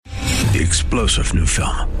The explosive new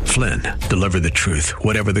film, Flynn, deliver the truth,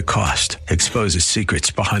 whatever the cost, exposes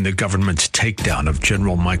secrets behind the government's takedown of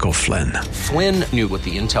General Michael Flynn. Flynn knew what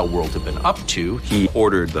the intel world had been up to. He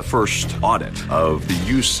ordered the first audit of the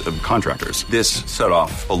use of contractors. This set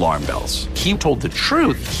off alarm bells. He told the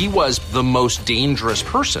truth. He was the most dangerous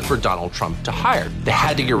person for Donald Trump to hire. They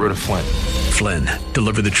had to get rid of Flynn. Flynn,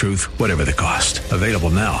 deliver the truth, whatever the cost. Available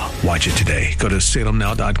now. Watch it today. Go to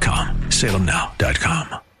salemnow.com.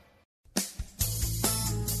 salemnow.com.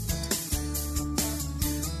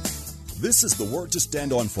 This is the Word to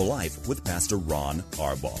Stand On for Life with Pastor Ron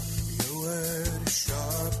ARBAUGH. Your word is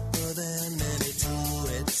sharper than any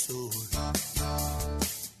two-edged sword,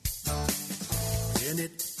 and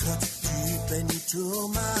it cuts deep into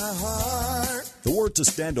my heart. The Word to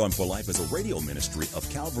Stand On for Life is a radio ministry of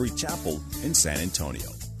Calvary Chapel in San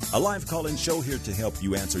Antonio. A live call-in show here to help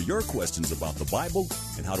you answer your questions about the Bible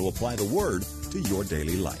and how to apply the Word to your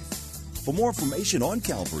daily life. For more information on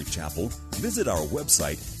Calvary Chapel, visit our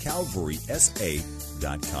website,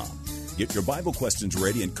 calvarysa.com. Get your Bible questions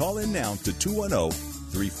ready and call in now to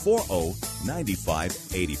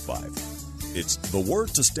 210-340-9585. It's The Word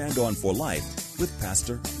to Stand On for Life with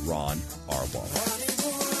Pastor Ron ARBAUGH.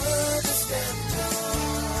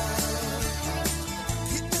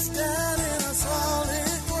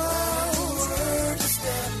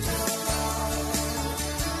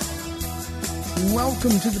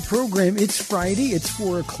 Welcome to the program. It's Friday. It's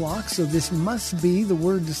 4 o'clock, so this must be the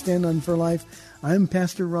Word to Stand On for Life. I'm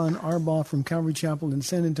Pastor Ron ARBAUGH from Calvary Chapel in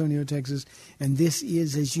San Antonio, Texas, and this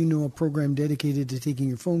is, as you know, a program dedicated to taking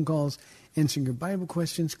your phone calls, answering your Bible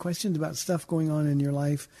questions, questions about stuff going on in your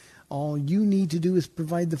life. All you need to do is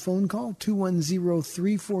provide the phone call,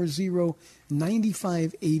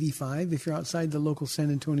 210-340-9585. If you're outside the local San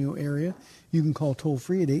Antonio area, you can call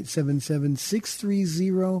toll-free at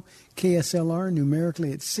 877-630-KSLR.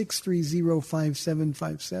 Numerically, it's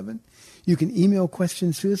 630-5757. You can email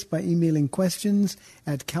questions to us by emailing questions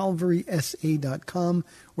at calvarysa.com,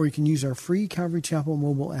 or you can use our free Calvary Chapel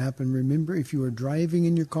mobile app. And remember, if you are driving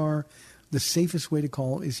in your car, the safest way to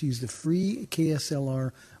call is to use the free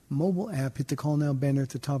KSLR mobile app. Hit the Call Now banner at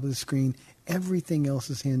the top of the screen. Everything else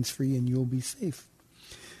is hands-free, and you'll be safe.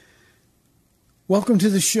 Welcome to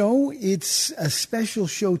the show. It's a special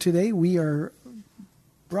show today. We are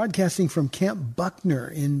broadcasting from Camp Buckner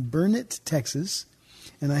in Burnet, Texas,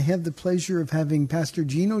 and I have the pleasure of having Pastor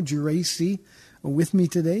Gino Geraci with me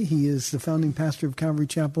today. He is the founding pastor of Calvary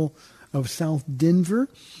Chapel of South Denver.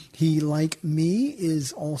 He, like me,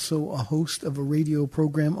 is also a host of a radio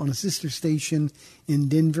program on a sister station in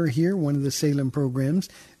Denver here, one of the Salem programs.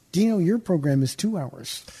 Gino, your program is 2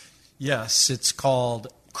 hours. Yes, it's called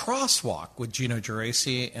Crosswalk with Gino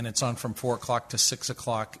Geraci, and it's on from 4 o'clock to 6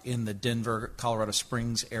 o'clock in the Denver, Colorado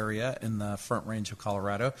Springs area in the Front Range of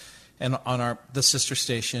Colorado. And on the sister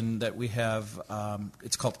station that we have,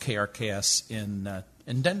 it's called KRKS in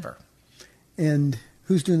Denver. And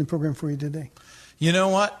who's doing the program for you today? You know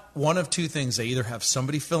what? One of two things. They either have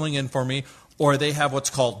somebody filling in for me, or they have what's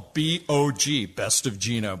called BOG, Best of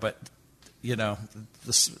Gino. But, you know,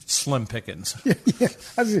 the slim pickings. Yeah.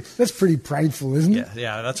 That's pretty prideful, isn't it?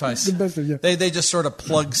 Yeah, that's why the best of, yeah. They just sort of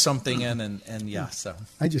plug something in, and yeah, so.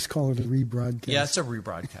 I just call it a rebroadcast. Yeah, it's a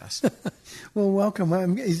rebroadcast. Well,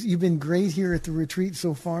 welcome. You've been great here at the retreat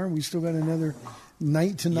so far. We've still got another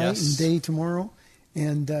night tonight and day tomorrow.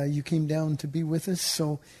 And you came down to be with us.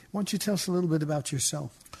 So why don't you tell us a little bit about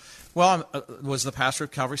yourself? Well, I was the pastor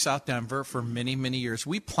of Calvary South Denver for many, many years.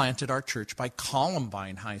 We planted our church by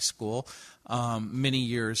Columbine High School many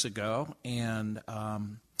years ago. And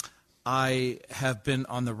I have been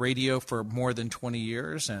on the radio for more than 20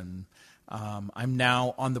 years. And I'm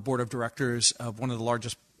now on the board of directors of one of the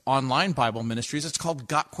largest online Bible ministries. It's called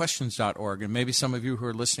gotquestions.org. And maybe some of you who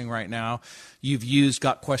are listening right now, you've used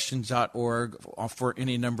gotquestions.org for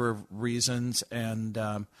any number of reasons. And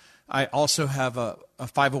I also have a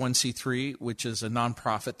 501c3, which is a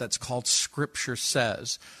nonprofit that's called Scripture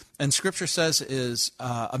Says. And Scripture Says is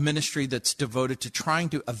a ministry that's devoted to trying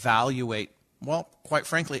to evaluate, well, quite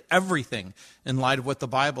frankly, everything in light of what the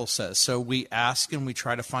Bible says. So we ask and we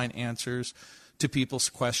try to find answers to people's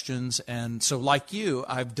questions. And so like you,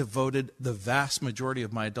 I've devoted the vast majority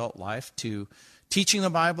of my adult life to teaching the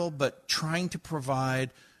Bible, but trying to provide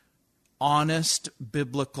honest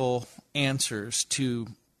biblical answers to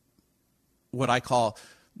what I call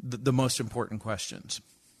the most important questions.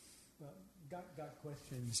 Well, Got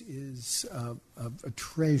Questions is a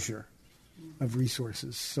treasure of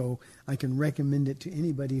resources, so I can recommend it to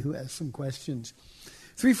anybody who has some questions.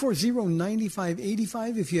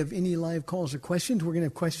 340-9585 if you have any live calls or questions. We're going to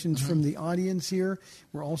have questions from the audience here.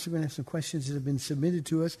 We're also going to have some questions that have been submitted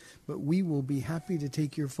to us, but we will be happy to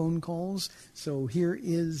take your phone calls. So here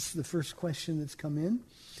is the first question that's come in. It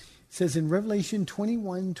says in Revelation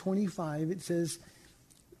 21:25, it says,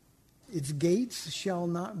 its gates shall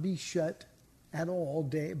not be shut at all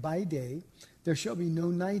day by day. There shall be no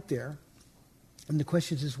night there. And the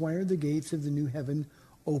question is, why are the gates of the new heaven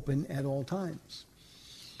open at all times?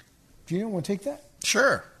 Do you want to take that?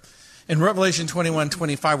 Sure. In Revelation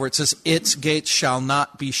 21:25, where it says, its gates shall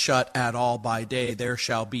not be shut at all by day, there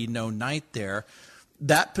shall be no night there,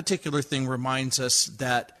 that particular thing reminds us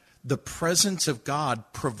that the presence of God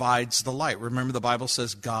provides the light. Remember, the Bible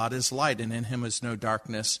says God is light, and in him is no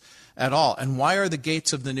darkness at all. And why are the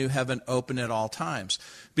gates of the new heaven open at all times?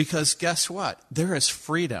 Because guess what? There is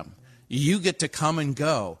freedom. You get to come and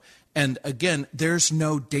go. And again, there's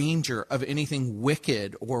no danger of anything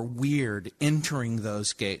wicked or weird entering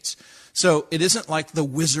those gates. So it isn't like the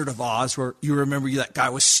Wizard of Oz, where you remember that guy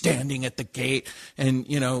was standing at the gate and,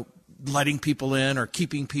 letting people in or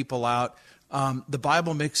keeping people out. The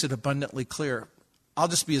Bible makes it abundantly clear. I'll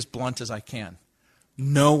just be as blunt as I can.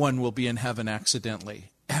 No one will be in heaven accidentally.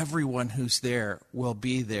 Everyone who's there will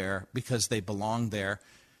be there because they belong there.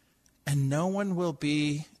 And no one will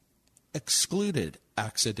be excluded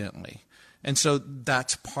accidentally. And so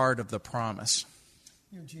that's part of the promise.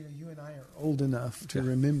 Gina, you and I are old enough to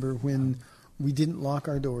remember when we didn't lock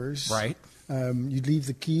our doors. Right. You'd leave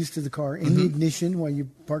the keys to the car in the ignition while you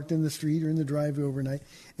parked in the street or in the driveway overnight.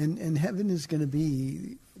 And heaven is going to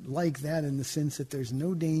be like that in the sense that there's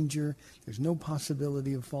no danger, there's no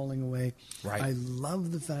possibility of falling away. Right. I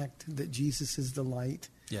love the fact that Jesus is the light.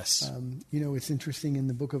 Yes. It's interesting in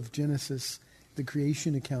the book of Genesis, the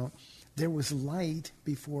creation account, there was light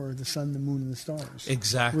before the sun, the moon, and the stars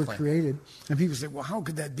Exactly. were created. And people say, well, how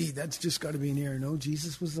could that be? That's just got to be an error. No,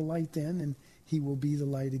 Jesus was the light then, and he will be the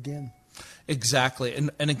light again. Exactly.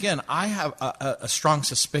 And again, I have a strong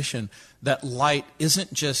suspicion that light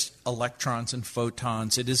isn't just electrons and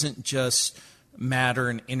photons. It isn't just matter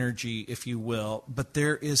and energy, if you will, but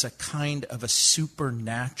there is a kind of a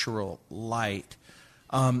supernatural light.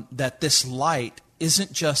 That this light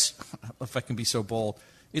isn't just, if I can be so bold,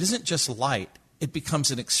 it isn't just light. It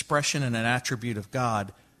becomes an expression and an attribute of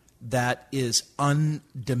God that is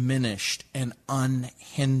undiminished and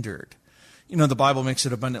unhindered. The Bible makes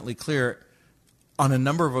it abundantly clear on a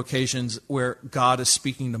number of occasions where God is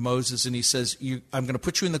speaking to Moses and he says, I'm going to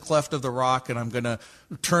put you in the cleft of the rock and I'm going to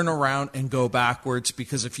turn around and go backwards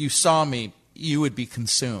because if you saw me, you would be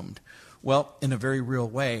consumed. Well, in a very real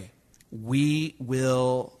way, we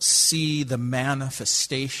will see the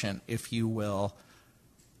manifestation, if you will,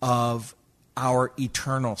 of our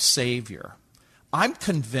eternal Savior. I'm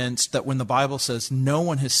convinced that when the Bible says no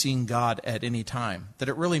one has seen God at any time, that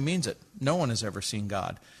it really means it. No one has ever seen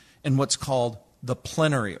God in what's called the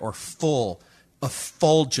plenary or full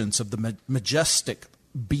effulgence of the majestic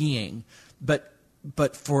being.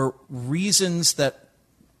 But for reasons that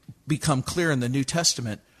become clear in the New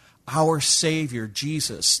Testament, our Savior,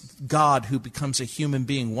 Jesus, God who becomes a human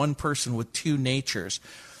being, one person with two natures,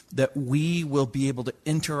 that we will be able to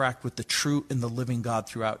interact with the true and the living God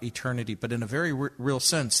throughout eternity. But in a very real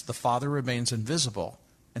sense, the Father remains invisible,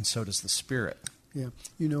 and so does the Spirit. Yeah.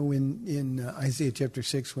 In Isaiah chapter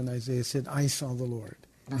 6, when Isaiah said, I saw the Lord.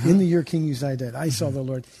 In the year King Uzziah died, I saw the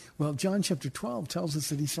Lord. Well, John chapter 12 tells us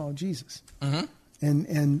that he saw Jesus.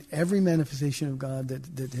 And every manifestation of God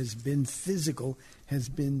that has been physical has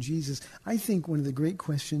been Jesus. I think one of the great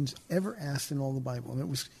questions ever asked in all the Bible, and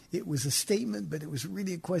it was a statement, but it was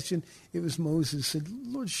really a question. It was Moses said,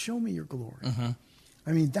 Lord, show me your glory.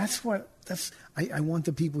 I mean, I want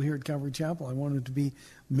the people here at Calvary Chapel, I want them to be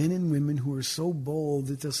men and women who are so bold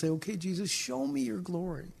that they'll say, okay, Jesus, show me your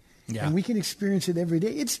glory. Yeah. And we can experience it every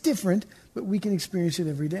day. It's different, but we can experience it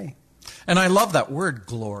every day. And I love that word,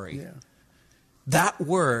 glory. Yeah. That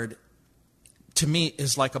word, to me,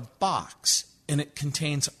 is like a box, and it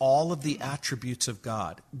contains all of the attributes of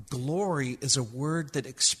God. Glory is a word that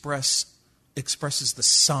expresses the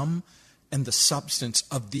sum and the substance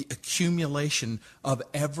of the accumulation of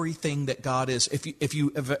everything that God is. If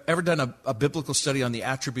you have ever done a biblical study on the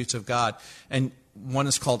attributes of God, and one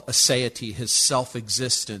is called aseity, his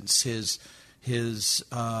self-existence, his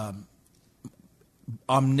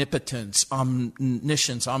omnipotence,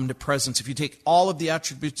 omniscience, omnipresence. If you take all of the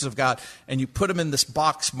attributes of God and you put them in this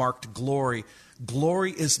box marked glory,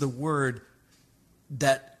 glory is the word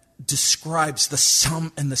that describes the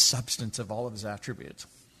sum and the substance of all of his attributes.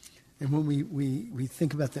 And when we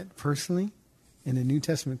think about that personally in a New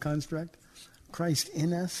Testament construct, Christ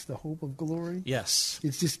in us, the hope of glory. Yes.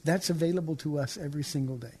 It's just, that's available to us every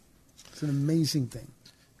single day. It's an amazing thing.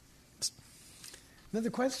 Another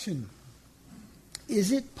question.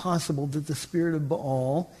 Is it possible that the spirit of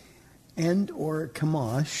Baal and or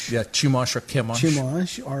Chemosh, Chemosh or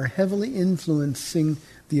Chemosh, are heavily influencing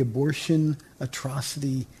the abortion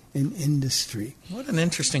atrocity and industry? What an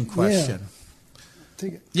interesting question.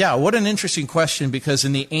 Take it. Yeah, what an interesting question, because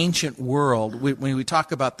in the ancient world, when we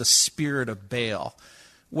talk about the spirit of Baal,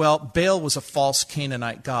 well, Baal was a false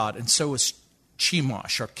Canaanite god, and so was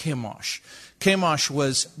Chemosh or Chemosh. Chemosh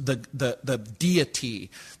was the deity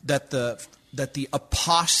that the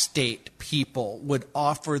apostate people would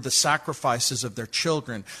offer the sacrifices of their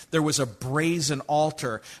children. There was a brazen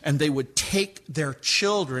altar, and they would take their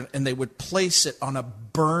children and they would place it on a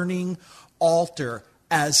burning altar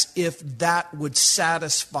as if that would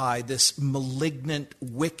satisfy this malignant,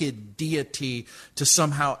 wicked deity to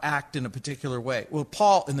somehow act in a particular way. Well,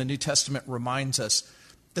 Paul in the New Testament reminds us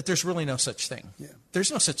that there's really no such thing. Yeah.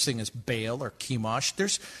 There's no such thing as Baal or Chemosh.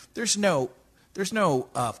 There's no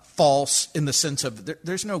false in the sense of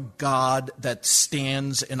there's no God that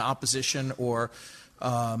stands in opposition or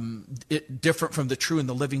different from the true and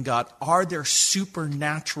the living God. Are there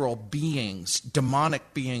supernatural beings,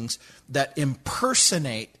 demonic beings that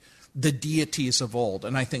impersonate the deities of old?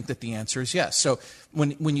 And I think that the answer is yes. So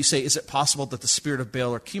when you say, is it possible that the spirit of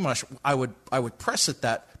Baal or Chemosh, I would preface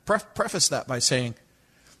that by saying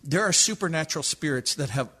there are supernatural spirits that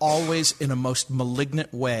have always, in a most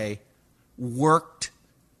malignant way, worked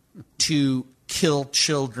to kill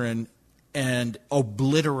children and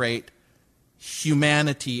obliterate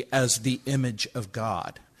humanity as the image of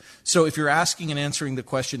God. So if you're asking and answering the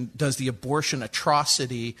question, does the abortion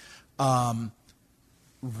atrocity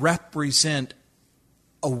represent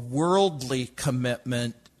a worldly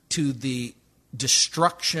commitment to the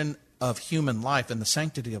destruction of human life and the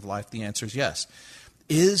sanctity of life? The answer is yes.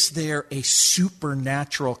 Is there a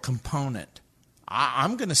supernatural component?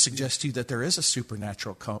 I'm going to suggest to you that there is a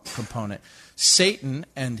supernatural component. Satan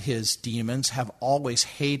and his demons have always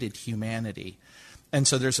hated humanity. And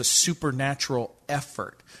so there's a supernatural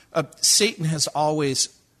effort. Satan has always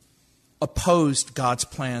opposed God's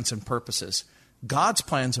plans and purposes. God's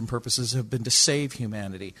plans and purposes have been to save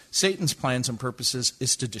humanity. Satan's plans and purposes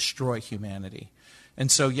is to destroy humanity.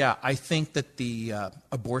 And so, yeah, I think that the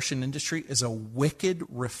abortion industry is a wicked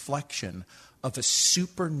reflection of a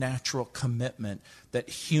supernatural commitment that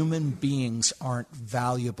human beings aren't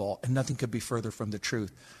valuable, and nothing could be further from the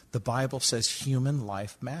truth. The Bible says human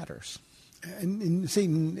life matters. And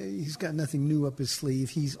Satan, he's got nothing new up his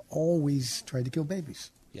sleeve. He's always tried to kill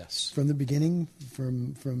babies. Yes. From the beginning,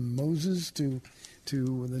 from Moses to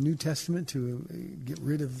the New Testament, to get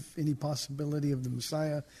rid of any possibility of the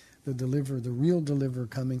Messiah, the deliverer, the real deliverer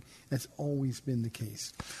coming. That's always been the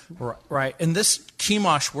case. Right. And this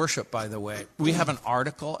Chemosh worship, by the way, we have an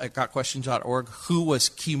article at gotquestions.org, who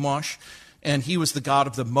was Chemosh, and he was the god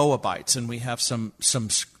of the Moabites, and we have some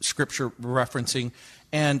scripture referencing.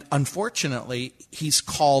 And unfortunately, he's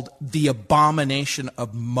called the abomination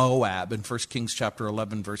of Moab in 1 Kings chapter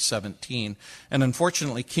 11, verse 17. And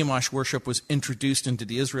unfortunately, Chemosh worship was introduced into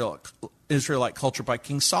the Israelite culture by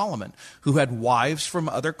King Solomon, who had wives from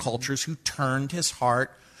other cultures who turned his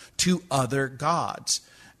heart to other gods.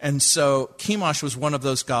 And so Chemosh was one of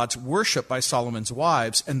those gods worshipped by Solomon's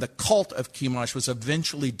wives, and the cult of Chemosh was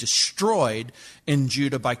eventually destroyed in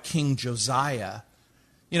Judah by King Josiah.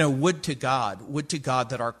 You know, would to God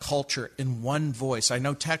that our culture in one voice, I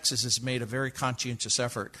know Texas has made a very conscientious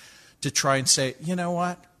effort to try and say, you know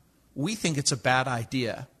what, we think it's a bad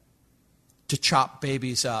idea to chop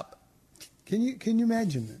babies up. Can you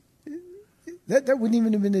imagine that? That wouldn't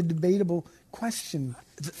even have been a debatable question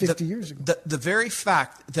 50 years ago. The very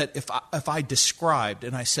fact that if I described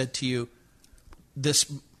and I said to you this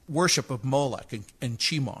worship of Molech and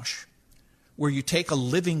Chemosh, where you take a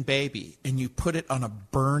living baby and you put it on a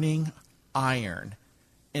burning iron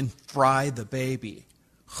and fry the baby,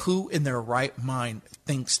 who in their right mind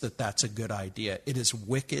thinks that that's a good idea? It is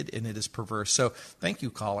wicked and it is perverse. So thank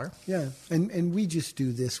you, caller. Yeah, and we just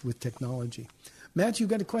do this with technology. Matt, you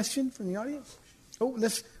got a question from the audience? Oh,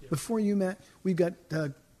 before you, Matt, we've got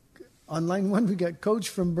on line one, we got Coach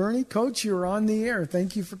from Bernie. Coach, you're on the air.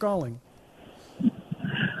 Thank you for calling.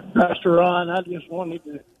 Pastor Ron, I just wanted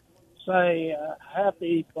to say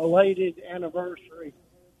happy belated anniversary.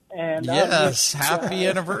 And yes, happy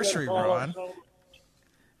anniversary, Ron.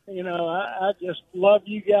 You know, I just love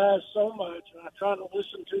you guys so much, and I try to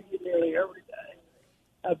listen to you nearly every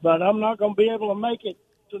day. But I'm not going to be able to make it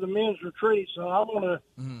to the men's retreat, so I want to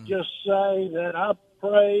just say that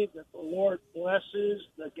pray that the Lord blesses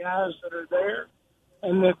the guys that are there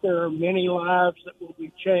and that there are many lives that will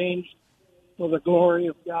be changed for the glory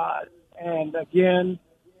of God. And again,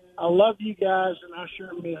 I love you guys, and I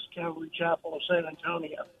sure miss Calvary Chapel of San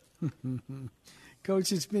Antonio.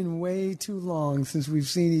 Coach, it's been way too long since we've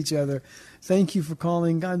seen each other. Thank you for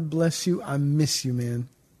calling. God bless you. I miss you, man.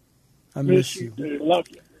 I miss you. Dude. Love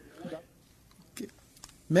you. Okay.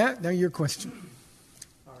 Matt, now your question.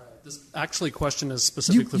 All right. This actually question is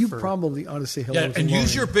specifically you for... You probably ought to say hello to and Lauren.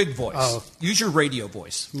 use your big voice. Oh. Use your radio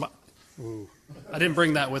voice. Ooh. I didn't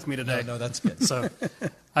bring that with me today. No, that's good. So,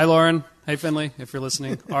 hi, Lauren. Hey, Finley, if you're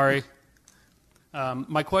listening. Ari.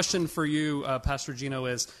 My question for you, Pastor Gino,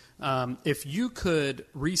 is if you could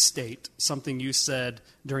restate something you said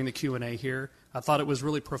during the Q&A here. I thought it was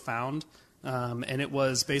really profound, and it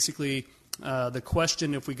was basically the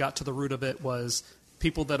question, if we got to the root of it, was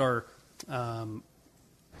people that are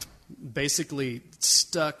basically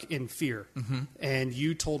stuck in fear. Mm-hmm. And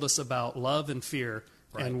you told us about love and fear,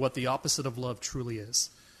 right, and what the opposite of love truly is,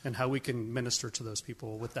 and how we can minister to those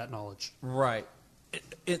people with that knowledge. Right.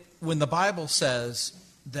 When the Bible says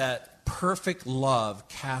that perfect love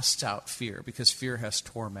casts out fear, because fear has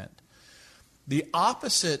torment, the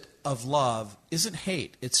opposite of love isn't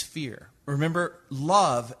hate, it's fear. Remember,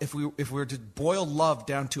 love, if we were to boil love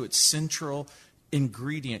down to its central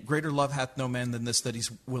ingredient, greater love hath no man than this, that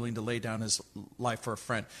he's willing to lay down his life for a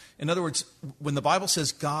friend. In other words, when the Bible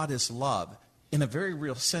says God is love, in a very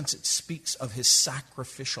real sense, it speaks of his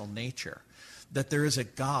sacrificial nature, that there is a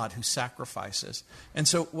God who sacrifices. And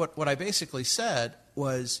so what I basically said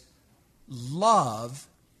was love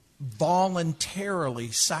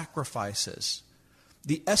voluntarily sacrifices.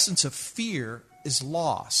 The essence of fear is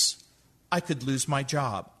loss. I could lose my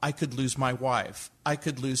job. I could lose my wife. I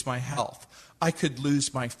could lose my health. I could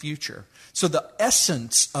lose my future. So the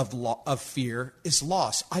essence of fear is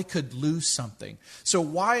loss. I could lose something. So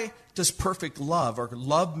why does perfect love, or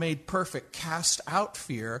love made perfect, cast out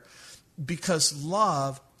fear? Because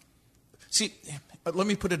love, see, let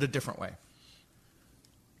me put it a different way.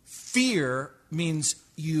 Fear means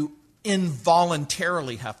you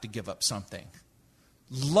involuntarily have to give up something.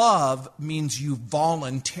 Love means you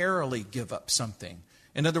voluntarily give up something.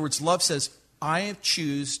 In other words, love says, I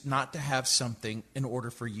choose not to have something in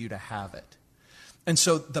order for you to have it. And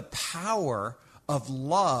so the power of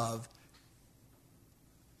love,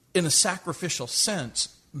 in a sacrificial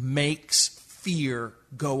sense, makes fear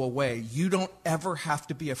go away. You don't ever have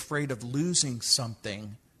to be afraid of losing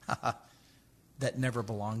something that never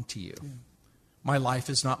belonged to you. Yeah. My life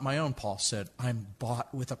is not my own, Paul said. I'm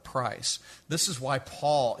bought with a price. This is why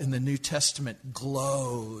Paul in the New Testament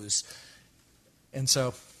glows. And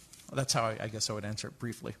so that's how I guess I would answer it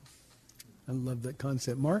briefly. I love that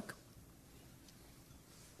concept. Mark?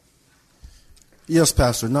 Yes,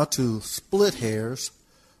 Pastor, not to split hairs,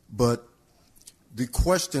 but the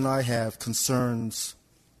question I have concerns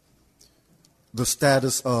the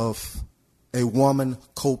status of a woman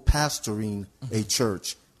co-pastoring a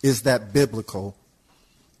church. Is that biblical?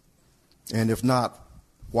 And if not,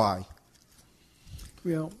 why?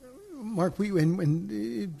 Well, Mark,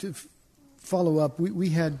 to follow up, we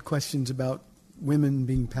had questions about women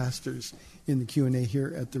being pastors in the Q&A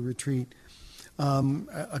here at the retreat.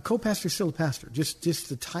 A co-pastor is still a pastor. Just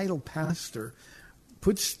the title pastor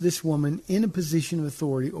puts this woman in a position of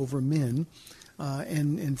authority over men.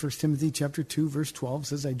 And in 1 Timothy chapter 2, verse 12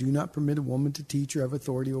 says, I do not permit a woman to teach or have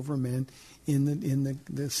authority over a man in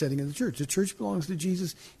the setting of the church. The church belongs to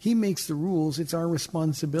Jesus. He makes the rules. It's our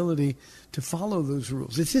responsibility to follow those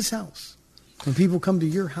rules. It's his house. When people come to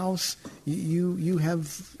your house, you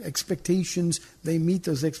have expectations. They meet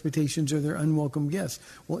those expectations, or they're unwelcome guests.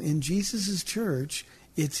 Well, in Jesus' church,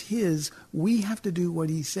 it's his. We have to do what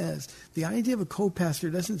he says. The idea of a co-pastor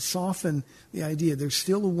doesn't soften the idea. There's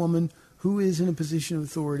still a woman who is in a position of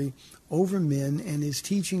authority over men and is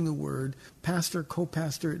teaching the word. Pastor,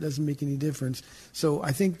 co-pastor, it doesn't make any difference. So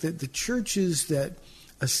I think that the churches that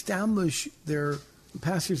establish their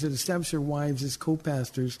pastors, that establish their wives as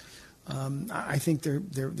co-pastors, I think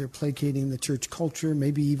they're placating the church culture,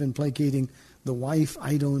 maybe even placating the wife.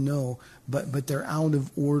 I don't know, but they're out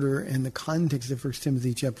of order. And the context of 1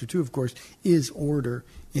 Timothy chapter 2, of course, is order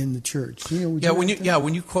in the church.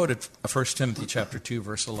 When you quoted 1 Timothy chapter 2,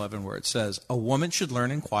 verse 11, where it says, a woman should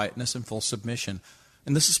learn in quietness and full submission.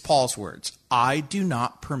 And this is Paul's words. I do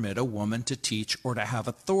not permit a woman to teach or to have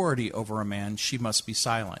authority over a man. She must be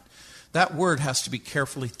silent. That word has to be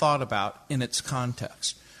carefully thought about in its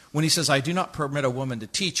context. When he says, I do not permit a woman to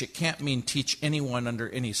teach, it can't mean teach anyone under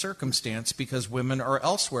any circumstance, because women are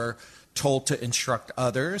elsewhere told to instruct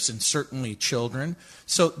others, and certainly children.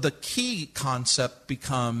 So the key concept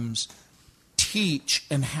becomes teach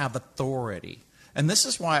and have authority. And this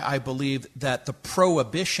is why I believe that the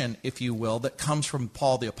prohibition, if you will, that comes from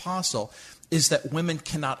Paul the Apostle is that women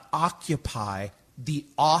cannot occupy the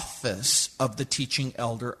office of the teaching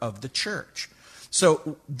elder of the church.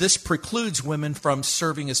 So this precludes women from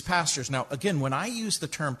serving as pastors. Now, again, when I use the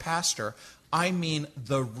term pastor, I mean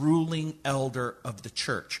the ruling elder of the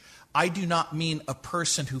church. I do not mean a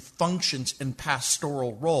person who functions in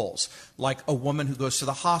pastoral roles, like a woman who goes to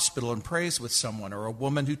the hospital and prays with someone, or a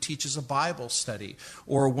woman who teaches a Bible study,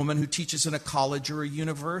 or a woman who teaches in a college or a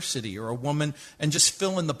university, or a woman, and just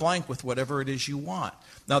fill in the blank with whatever it is you want.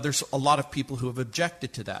 Now, there's a lot of people who have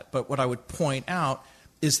objected to that, but what I would point out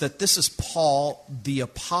is that this is Paul the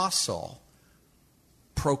Apostle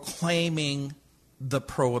proclaiming the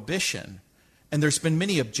prohibition. And there's been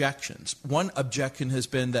many objections. One objection has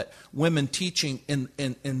been that women teaching in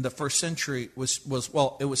the first century was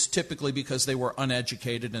it was typically because they were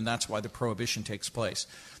uneducated, and that's why the prohibition takes place.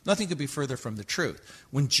 Nothing could be further from the truth.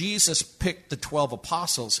 When Jesus picked the 12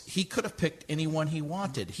 apostles, he could have picked anyone he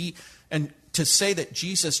wanted. And to say that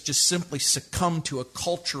Jesus just simply succumbed to a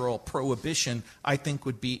cultural prohibition, I think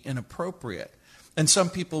would be inappropriate. And some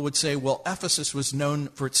people would say, well, Ephesus was known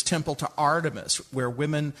for its temple to Artemis, where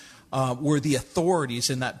women were the authorities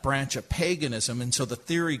in that branch of paganism. And so the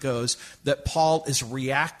theory goes that Paul is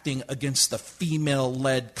reacting against the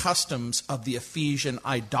female-led customs of the Ephesian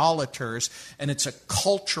idolaters, and it's a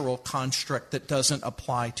cultural construct that doesn't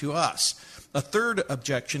apply to us. A third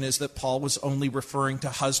objection is that Paul was only referring to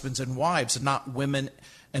husbands and wives, and not women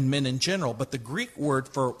and men in general. But the Greek word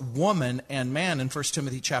for woman and man in 1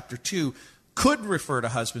 Timothy chapter 2 could refer to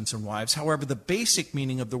husbands and wives. However, the basic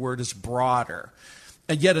meaning of the word is broader.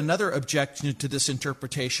 And yet another objection to this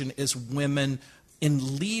interpretation is women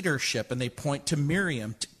in leadership, and they point to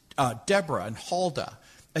Miriam, Deborah, and Huldah.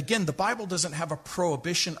 Again, the Bible doesn't have a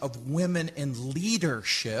prohibition of women in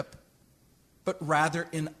leadership, but rather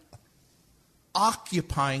in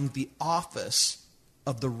occupying the office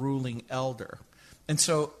of the ruling elder.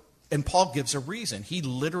 And Paul gives a reason. He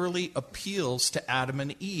literally appeals to Adam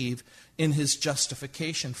and Eve in his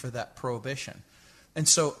justification for that prohibition. And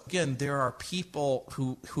so, again, there are people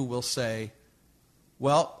who will say,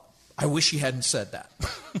 well, I wish he hadn't said that.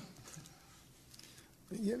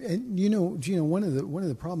 Yeah, and Gino, one of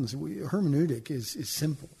the problems, hermeneutic is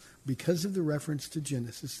simple. Because of the reference to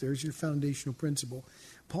Genesis, there's your foundational principle.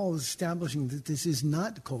 Paul is establishing that this is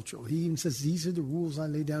not cultural. He even says these are the rules I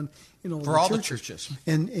lay down in all the churches.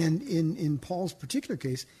 And in Paul's particular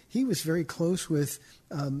case, he was very close with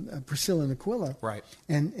Priscilla and Aquila. Right.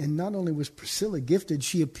 And not only was Priscilla gifted,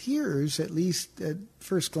 she appears, at least at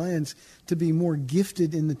first glance, to be more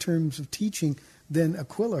gifted in the terms of teaching than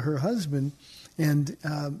Aquila, her husband. And,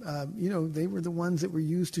 they were the ones that were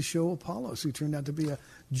used to show Apollos, who turned out to be a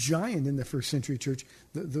giant in the first century church,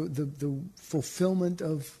 the fulfillment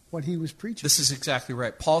of what he was preaching. This is exactly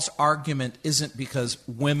right. Paul's argument isn't because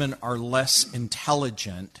women are less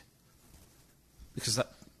intelligent, because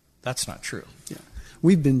that's not true. Yeah.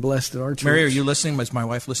 We've been blessed at our church. Mary, are you listening? Is my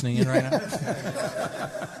wife listening in right now?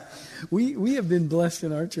 We have been blessed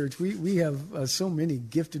in our church. We have so many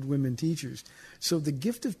gifted women teachers. So the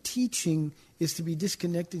gift of teaching is to be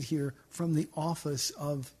disconnected here from the office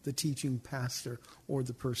of the teaching pastor or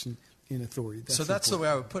the person in authority. That's important. The way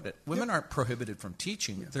I would put it. Women aren't prohibited from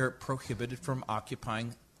teaching. Yeah. They're prohibited from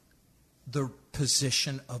occupying the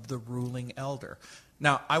position of the ruling elder.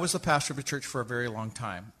 Now, I was the pastor of a church for a very long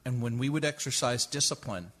time, and when we would exercise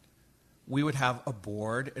discipline, we would have a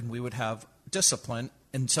board and we would have discipline,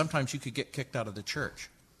 and sometimes you could get kicked out of the church.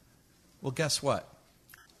 Well, guess what?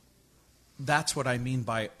 That's what I mean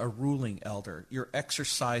by a ruling elder. You're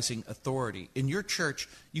exercising authority. In your church,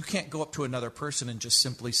 you can't go up to another person and just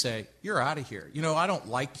simply say, you're out of here. I don't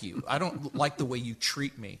like you. I don't like the way you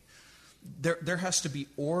treat me. There has to be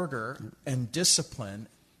order and discipline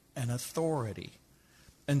and authority.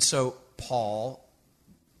 And so Paul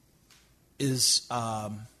is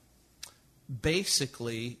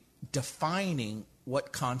basically defining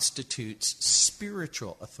what constitutes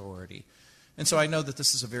spiritual authority. And so I know that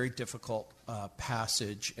this is a very difficult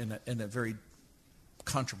passage and a very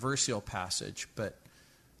controversial passage, but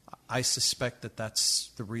I suspect that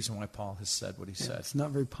that's the reason why Paul has said what he said. It's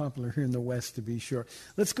not very popular here in the West, to be sure.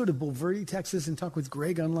 Let's go to Bulverde, Texas, and talk with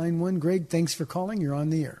Greg on line 1. Greg, thanks for calling. You're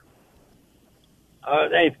on the air.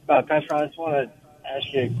 Hey, Pastor, I just want to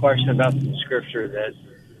ask you a question about the scripture that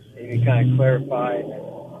maybe kind of clarify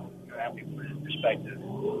and have people put it in perspective.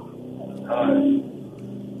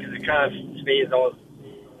 Because it kind of, to me, is almost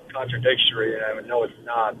contradictory, and I would know it's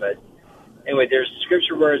not. But anyway, there's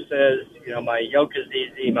scripture where it says, my yoke is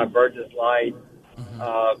easy, my burden is light.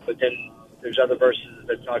 But then there's other verses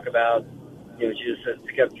that talk about, Jesus says,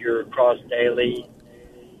 pick up your cross daily,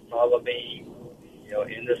 follow me.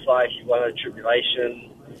 In this life, you will have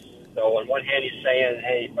tribulation. So on one hand, he's saying,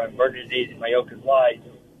 hey, my burden is easy, my yoke is light,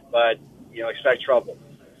 but, expect trouble.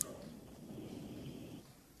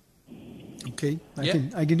 Okay,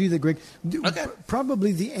 I can do that, Greg. Okay.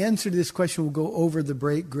 Probably the answer to this question will go over the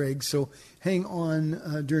break, Greg, so hang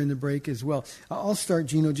on during the break as well. I'll start,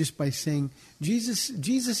 Gino, just by saying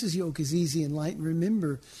Jesus' yoke is easy and light. And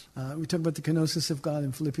remember, we talked about the kenosis of God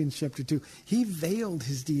in Philippians chapter 2. He veiled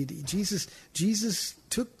his deity. Jesus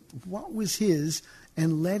took what was his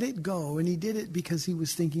and let it go, and he did it because he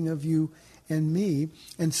was thinking of you and me.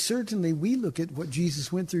 And certainly we look at what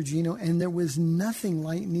Jesus went through, Gino, and there was nothing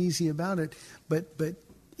light and easy about it. But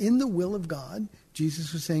in the will of God,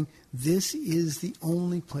 Jesus was saying, this is the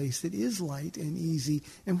only place that is light and easy.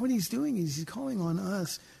 And what he's doing is he's calling on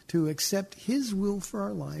us to accept his will for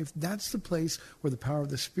our life. That's the place where the power of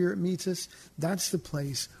the Spirit meets us. That's the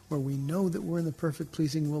place where we know that we're in the perfect,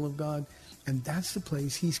 pleasing will of God. And that's the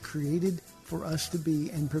place he's created for us to be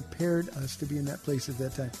and prepared us to be in that place at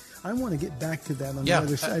that time. I want to get back to that on the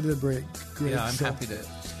other side of the break. Greg. Yeah, I'm happy to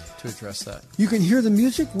address that. You can hear the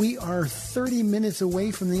music. We are 30 minutes away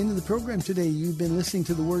from the end of the program today. You've been listening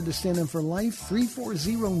to The Word to Stand On for Life,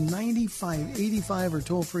 340-9585 or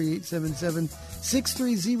toll free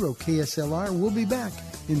 877-630-KSLR. We'll be back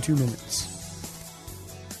in 2 minutes.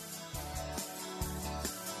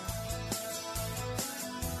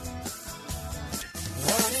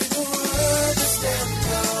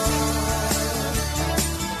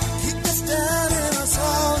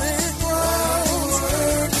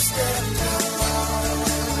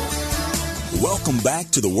 Welcome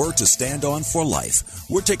back to The Word to Stand On for Life.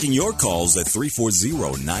 We're taking your calls at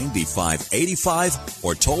 340-9585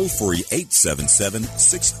 or toll free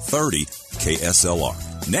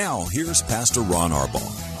 877-630-KSLR. Now, here's Pastor Ron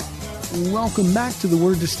Arbaugh. Welcome back to The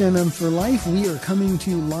Word to Stand On for Life. We are coming to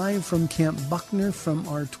you live from Camp Buckner from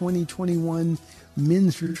our 2021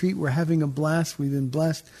 men's retreat. We're having a blast. We've been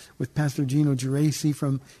blessed with Pastor Gino Geraci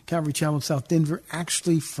from Calvary Chapel, South Denver,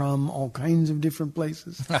 actually from all kinds of different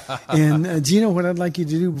places. And Gino, what I'd like you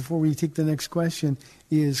to do before we take the next question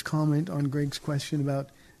is comment on Greg's question about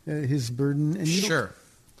his burden. And sure.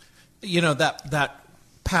 That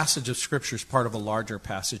passage of Scripture is part of a larger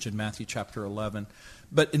passage in Matthew chapter 11.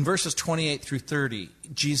 But in verses 28 through 30,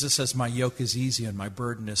 Jesus says, my yoke is easy and my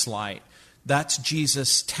burden is light. That's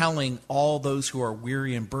Jesus telling all those who are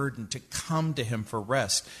weary and burdened to come to him for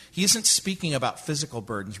rest. He isn't speaking about physical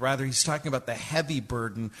burdens. Rather, he's talking about the heavy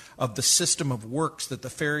burden of the system of works that the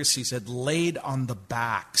Pharisees had laid on the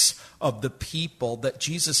backs of the people that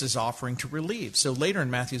Jesus is offering to relieve. So later in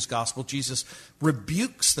Matthew's gospel, Jesus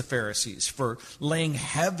rebukes the Pharisees for laying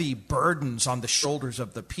heavy burdens on the shoulders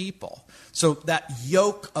of the people. So that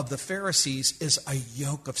yoke of the Pharisees is a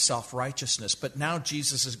yoke of self-righteousness. But now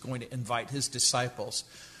Jesus is going to invite his disciples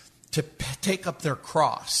to take up their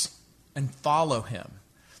cross and follow him.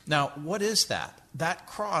 Now, what is that? That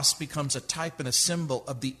cross becomes a type and a symbol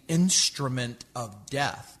of the instrument of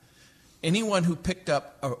death. Anyone who picked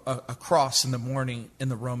up a cross in the morning in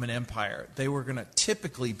the Roman Empire, they were going to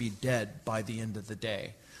typically be dead by the end of the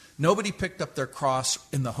day. Nobody picked up their cross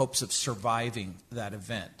in the hopes of surviving that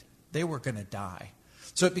event. They were going to die.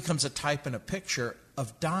 So it becomes a type and a picture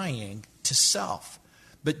of dying to self.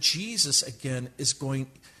 But Jesus, again, is going,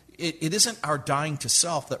 it isn't our dying to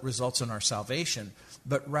self that results in our salvation,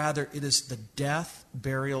 but rather it is the death,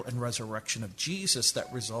 burial, and resurrection of Jesus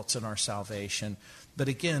that results in our salvation. But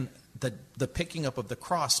again, the picking up of the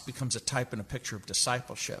cross becomes a type and a picture of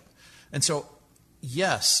discipleship. And so,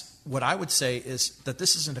 yes, what I would say is that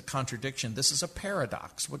this isn't a contradiction. This is a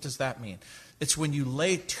paradox. What does that mean? It's when you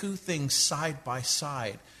lay two things side by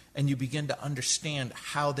side and you begin to understand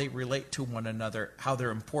how they relate to one another, how they're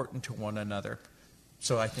important to one another.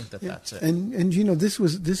 So I think that's it. And you know, this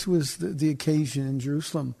was the occasion in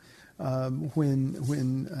Jerusalem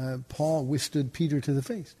when Paul withstood Peter to the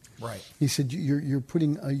face. Right. He said, "You're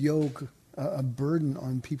putting a yoke, a burden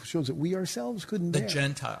on people's shoulders that we ourselves couldn't bear." The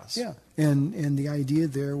Gentiles. Yeah. And the idea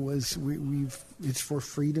there was it's for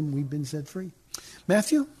freedom. We've been set free.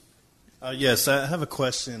 Matthew? Yes, I have a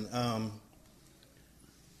question.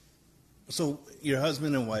 So your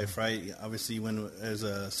husband and wife, right? Obviously, when there's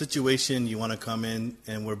a situation you want to come in,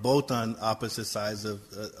 and we're both on opposite sides of,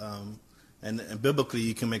 and biblically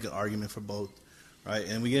you can make an argument for both. right?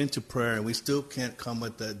 And we get into prayer, and we still can't come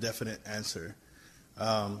with a definite answer.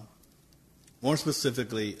 More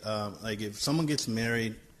specifically, like if someone gets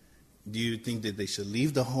married, do you think that they should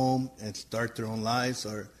leave the home and start their own lives,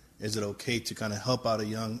 or is it okay to kind of help out a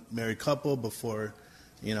young married couple before,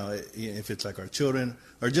 if it's like our children,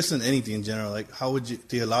 or just in anything in general? Like, how would you,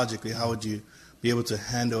 theologically, how would you be able to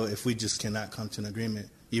handle if we just cannot come to an agreement,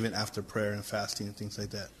 even after prayer and fasting and things like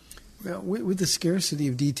that? Well, with the scarcity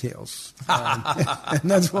of details, and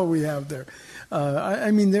that's what we have there.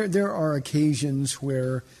 There are occasions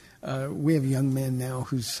where we have a young man now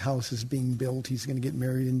whose house is being built. He's going to get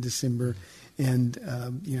married in December, and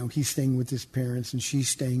he's staying with his parents, and she's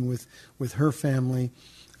staying with her family,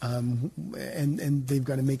 and they've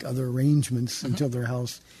got to make other arrangements until their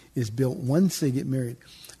house is built once they get married.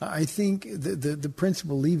 I think the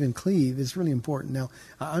principle leave and cleave is really important. Now,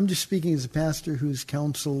 I'm just speaking as a pastor who's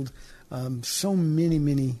counseled so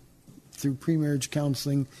many through pre-marriage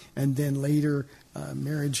counseling and then later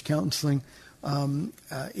marriage counseling.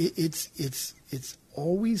 It's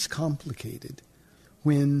always complicated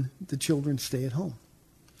when the children stay at home.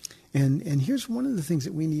 And here's one of the things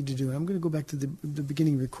that we need to do. And I'm going to go back to the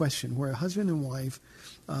beginning of your question, where a husband and wife,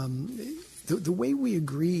 the way we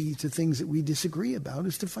agree to things that we disagree about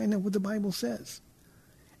is to find out what the Bible says.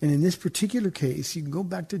 And in this particular case, you can go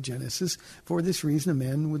back to Genesis. For this reason, a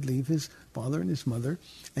man would leave his father and his mother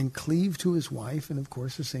and cleave to his wife. And, of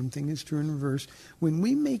course, the same thing is true in reverse. When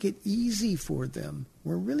we make it easy for them,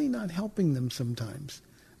 we're really not helping them sometimes.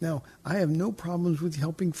 Now, I have no problems with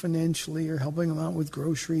helping financially or helping them out with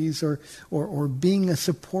groceries or being a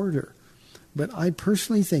supporter. But I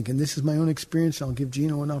personally think, and this is my own experience, I'll give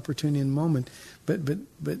Gino an opportunity in a moment, but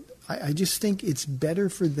I just think it's better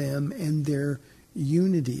for them and their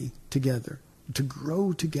unity together, to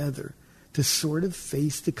grow together, to sort of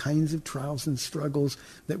face the kinds of trials and struggles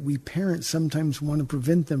that we parents sometimes want to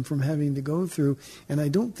prevent them from having to go through. And I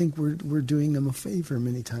don't think we're doing them a favor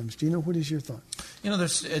many times. Do you know, what is your thought?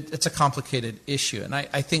 It's a complicated issue. And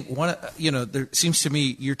I think there seems to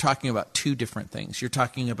me you're talking about two different things. You're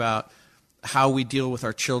talking about how we deal with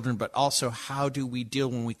our children, but also how do we deal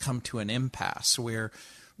when we come to an impasse where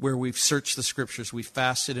we've searched the scriptures, we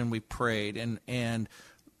fasted and we prayed, and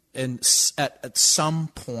at some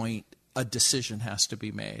point a decision has to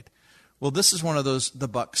be made. Well, this is one of those, the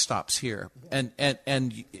buck stops here. And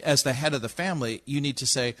as the head of the family, you need to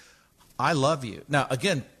say, I love you. Now,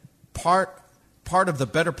 again, part of the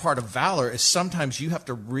better part of valor is sometimes you have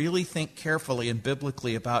to really think carefully and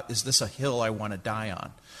biblically about, is this a hill I want to die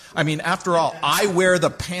on? I mean, after all, I wear the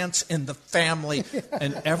pants in the family,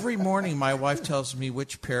 and every morning my wife tells me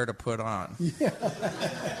which pair to put on. Yeah.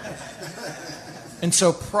 And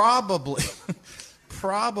so probably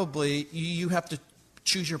you have to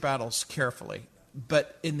choose your battles carefully.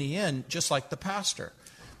 But in the end, just like the pastor,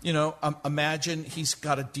 imagine he's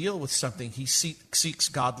got to deal with something. He seeks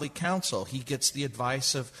godly counsel. He gets the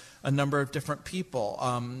advice of a number of different people.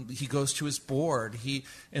 He goes to his board.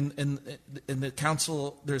 In the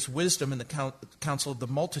council, there's wisdom in the council of the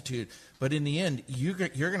multitude. But in the end, you're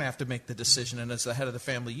going to have to make the decision. And as the head of the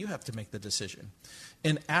family, you have to make the decision.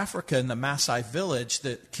 In Africa, in the Maasai village,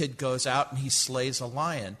 the kid goes out and he slays a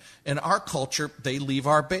lion. In our culture, they leave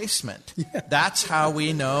our basement. Yeah. That's how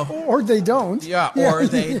we know. Or they don't. Yeah, or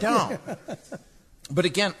they don't. But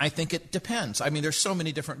again, I think it depends. I mean, there's so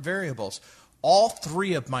many different variables. All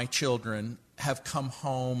three of my children have come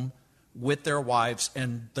home with their wives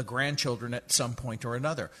and the grandchildren at some point or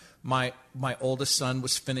another. My oldest son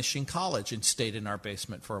was finishing college and stayed in our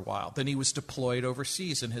basement for a while. Then he was deployed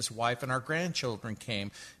overseas, and his wife and our grandchildren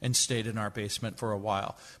came and stayed in our basement for a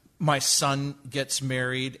while. My son gets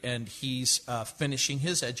married, and he's finishing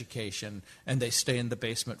his education, and they stay in the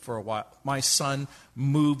basement for a while. My son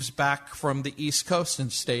moves back from the East Coast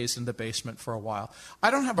and stays in the basement for a while.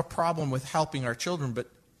 I don't have a problem with helping our children,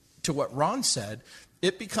 but to what Ron said,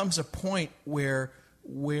 it becomes a point where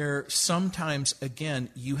sometimes, again,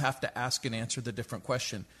 you have to ask and answer the different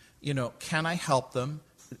question. Can I help them?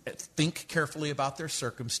 Think carefully about their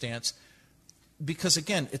circumstance. Because,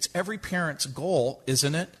 again, it's every parent's goal,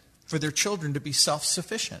 isn't it, for their children to be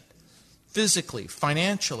self-sufficient. Physically,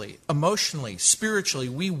 financially, emotionally, spiritually,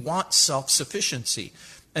 we want self-sufficiency.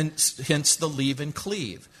 And hence the leave and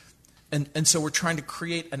cleave. And so we're trying to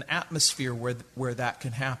create an atmosphere where that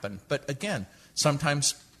can happen. But, again,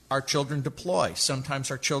 sometimes our children deploy.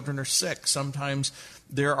 Sometimes our children are sick. Sometimes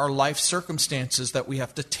there are life circumstances that we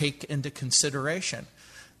have to take into consideration.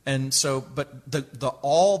 And so, but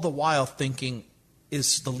all the while thinking,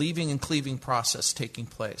 is the leaving and cleaving process taking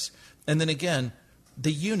place? And then again,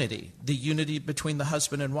 the unity between the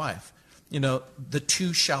husband and wife. The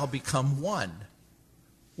two shall become one.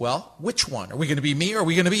 Well, which one? Are we going to be me or are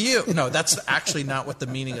we going to be you? No, that's actually not what the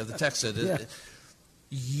meaning of the text is. Yeah.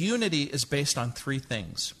 Unity is based on three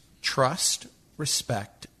things: trust,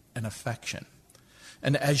 respect, and affection.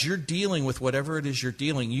 And as you're dealing with whatever it is you're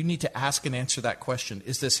dealing, you need to ask and answer that question.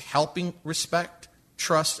 Is this helping respect,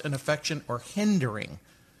 trust, and affection, or hindering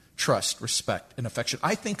trust, respect, and affection?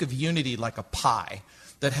 I think of unity like a pie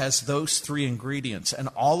that has those three ingredients, and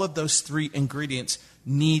all of those three ingredients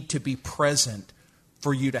need to be present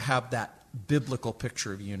for you to have that biblical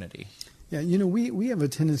picture of unity. Yeah, we have a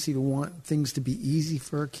tendency to want things to be easy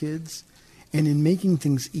for our kids. And in making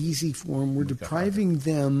things easy for them, we're depriving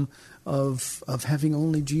them of having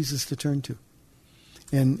only Jesus to turn to.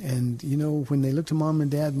 And when they look to mom and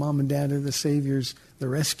dad are the saviors, the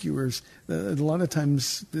rescuers. A lot of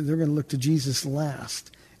times they're going to look to Jesus last.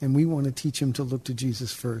 And we want to teach them to look to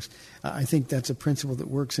Jesus first. I think that's a principle that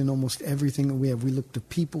works in almost everything that we have. We look to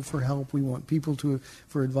people for help. We want people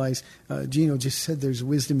for advice. Gino just said there's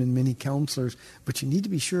wisdom in many counselors, but you need to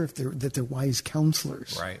be sure that they're wise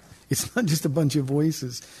counselors. Right. It's not just a bunch of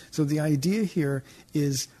voices. So the idea here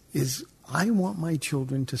is I want my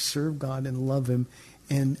children to serve God and love Him.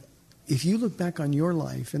 And if you look back on your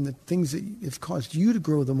life and the things that have caused you to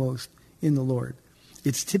grow the most in the Lord,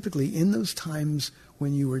 it's typically in those times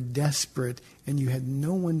when you were desperate and you had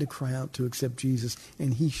no one to cry out to except Jesus,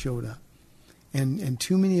 and He showed up. And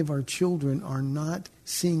too many of our children are not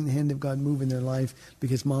seeing the hand of God move in their life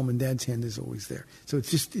because mom and dad's hand is always there. So it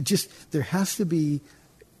just there has to be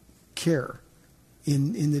care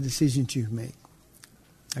in the decisions you make.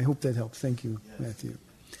 I hope that helps. Thank you, Matthew.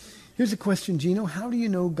 Here's a question, Gino. How do you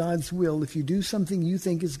know God's will if you do something you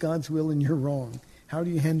think is God's will and you're wrong? How do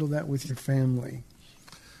you handle that with your family?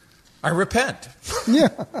 I repent. Yeah.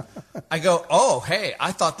 I go, oh, hey,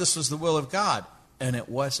 I thought this was the will of God, and it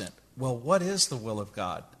wasn't. Well, what is the will of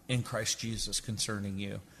God in Christ Jesus concerning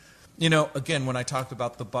you? Again, when I talked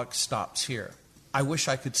about the buck stops here, I wish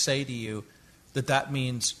I could say to you that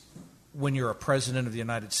means when you're a president of the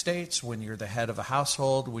United States, when you're the head of a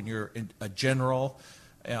household, when you're a general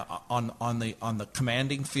on the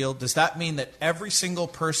commanding field, does that mean that every single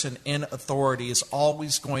person in authority is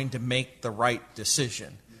always going to make the right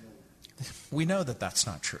decision? We know that that's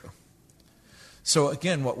not true. So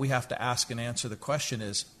again, what we have to ask and answer the question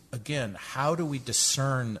is, again, how do we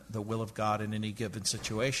discern the will of God in any given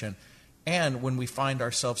situation? And when we find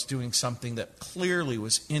ourselves doing something that clearly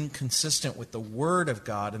was inconsistent with the Word of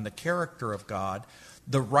God and the character of God,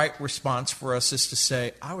 the right response for us is to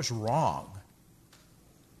say, I was wrong.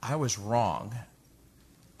 I was wrong.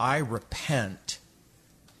 I repent.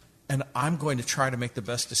 And I'm going to try to make the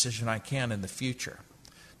best decision I can in the future.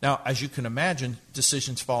 Now, as you can imagine,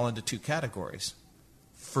 decisions fall into two categories: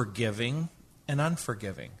 forgiving and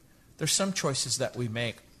unforgiving. There's some choices that we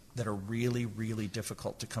make that are really, really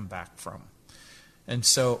difficult to come back from. And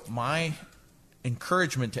so my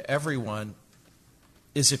encouragement to everyone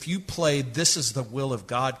is, if you play "this is the will of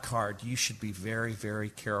God" card, you should be very, very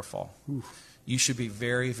careful. You should be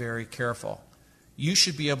very, very careful. You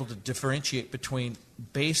should be able to differentiate between,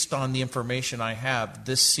 based on the information I have,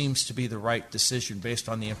 this seems to be the right decision based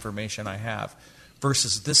on the information I have,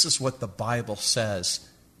 versus this is what the Bible says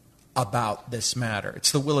about this matter.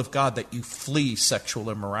 It's the will of God that you flee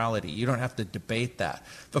sexual immorality. You don't have to debate that.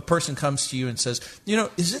 If a person comes to you and says,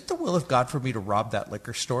 is it the will of God for me to rob that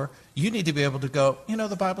liquor store? You need to be able to go,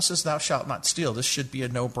 the Bible says thou shalt not steal. This should be a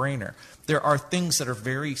no-brainer. There are things that are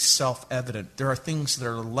very self-evident. There are things that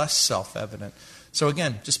are less self-evident. So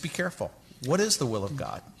again, just be careful. What is the will of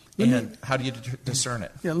God? And how do you discern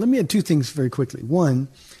it? Yeah, let me add two things very quickly. One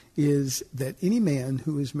is that any man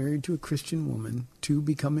who is married to a Christian woman, two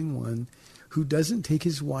becoming one, who doesn't take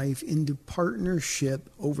his wife into partnership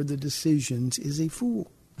over the decisions is a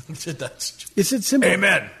fool. It's that simple.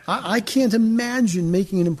 Amen. I can't imagine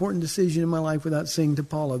making an important decision in my life without saying to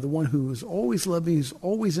Paula, the one who is always loving, who's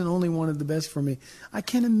always and only wanted the best for me. I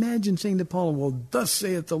can't imagine saying to Paula, well, thus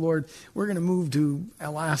saith the Lord, we're going to move to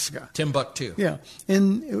Alaska. Timbuktu. Yeah,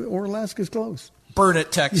 or Alaska's close. Burn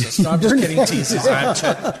it, Texas. No, I'm just kidding, teasing. I'm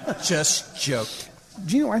just joking.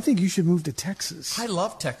 Gino, I think you should move to Texas. I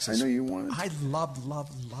love Texas. I know you want it. I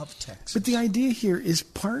love Texas. But the idea here is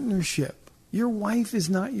partnership. Your wife is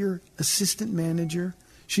not your assistant manager.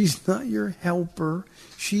 She's not your helper.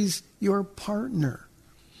 She's your partner.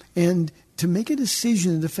 And to make a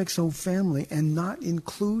decision that affects the whole family and not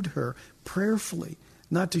include her prayerfully,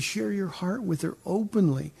 not to share your heart with her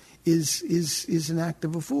openly, is an act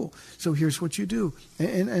of a fool. So here's what you do.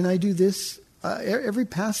 And I do this. Every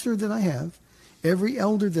pastor that I have, every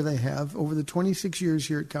elder that I have over the 26 years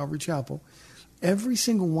here at Calvary Chapel, every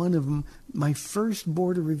single one of them, my first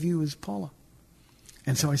board of review is Paula.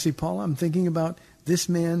 And so I say, Paula, I'm thinking about this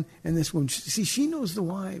man and this woman. See, she knows the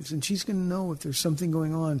wives, and she's going to know if there's something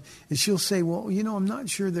going on. And she'll say, well, I'm not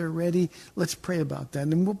sure they're ready. Let's pray about that.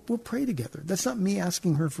 And we'll pray together. That's not me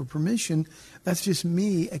asking her for permission. That's just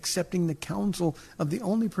me accepting the counsel of the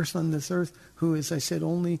only person on this earth who, as I said,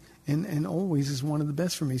 only and always is one of the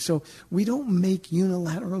best for me. So we don't make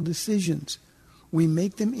unilateral decisions. We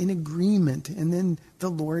make them in agreement, and then the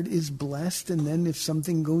Lord is blessed. And then if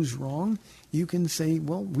something goes wrong, you can say,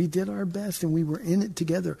 well, we did our best, and we were in it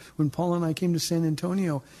together. When Paul and I came to San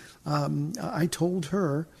Antonio, I told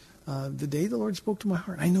her, the day the Lord spoke to my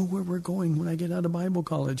heart, I know where we're going when I get out of Bible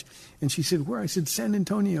college. And she said, where? I said, San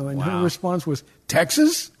Antonio. And her response was,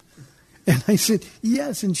 Texas? And I said,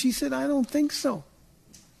 yes. And she said, I don't think so.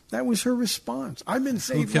 That was her response. I've been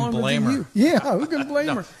saved longer than you. Yeah, who can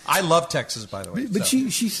blame her? I love Texas, by the way. But she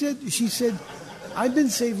said, I've been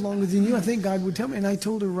saved longer than you. I think God would tell me. And I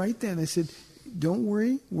told her right then, I said, don't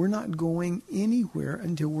worry, we're not going anywhere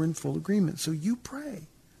until we're in full agreement. So you pray.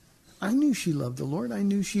 I knew she loved the Lord. I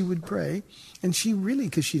knew she would pray. And she really,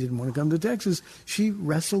 because she didn't want to come to Texas, she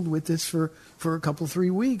wrestled with this for a couple, 3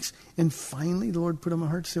 weeks. And finally, the Lord put on my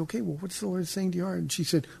heart to say, okay, well, what's the Lord saying to your heart? And she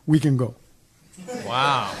said, we can go.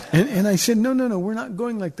 Wow. And I said, no, we're not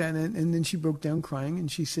going like that. And then she broke down crying,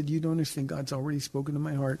 and she said, you don't understand. God's already spoken to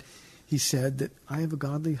my heart. He said that I have a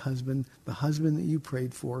godly husband, the husband that you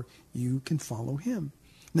prayed for, you can follow him.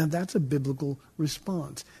 Now, that's a biblical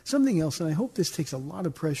response. Something else, and I hope this takes a lot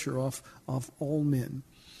of pressure off all men.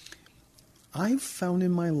 I've found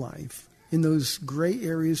in my life, in those gray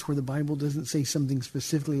areas where the Bible doesn't say something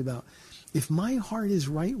specifically about, if my heart is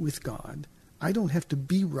right with God, I don't have to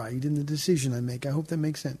be right in the decision I make. I hope that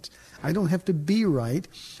makes sense. I don't have to be right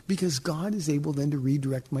because God is able then to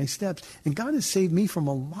redirect my steps. And God has saved me from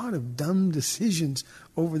a lot of dumb decisions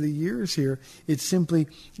over the years here. It's simply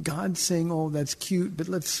God saying, oh, that's cute, but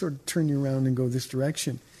let's sort of turn you around and go this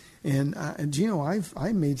direction. And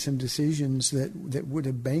I made some decisions that would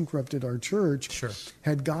have bankrupted our church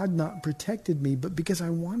had God not protected me. But because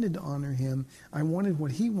I wanted to honor him, I wanted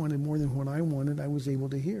what he wanted more than what I wanted, I was able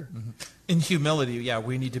to hear. Mm-hmm. In humility,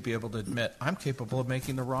 we need to be able to admit, I'm capable of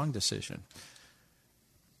making the wrong decision.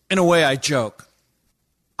 In a way, I joke.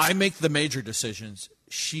 I make the major decisions.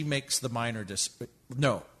 She makes the minor decisions.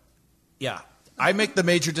 I make the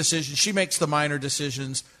major decisions. She makes the minor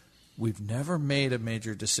decisions. We've never made a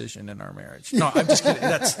major decision in our marriage. No, I'm just kidding.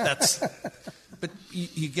 That's. But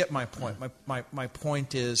you get my point. My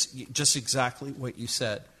point is just exactly what you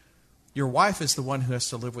said. Your wife is the one who has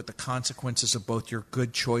to live with the consequences of both your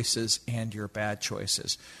good choices and your bad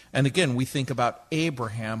choices. And again, we think about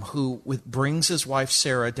Abraham, who brings his wife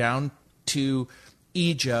Sarah down to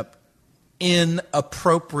Egypt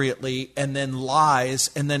inappropriately and then lies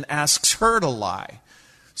and then asks her to lie.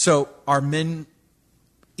 So are men,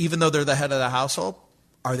 even though they're the head of the household,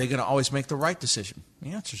 are they going to always make the right decision? The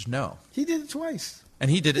answer is no. He did it twice.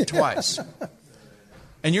 And he did it twice.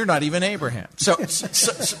 And you're not even Abraham. So,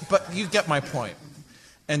 but you get my point.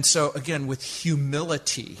 And so, again, with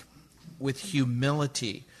humility, when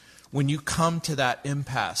you come to that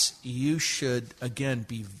impasse, you should, again,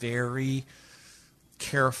 be very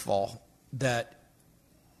careful that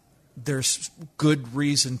there's good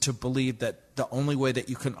reason to believe that the only way that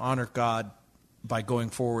you can honor God by going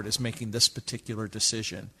forward is making this particular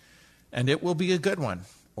decision. And it will be a good one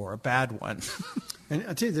or a bad one. And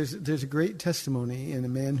I'll tell you, there's a great testimony in a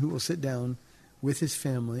man who will sit down with his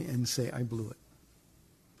family and say, I blew it.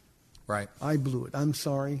 Right. I blew it. I'm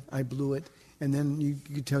sorry. I blew it. And then you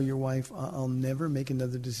tell your wife, I'll never make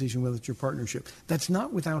another decision whether it's your partnership. That's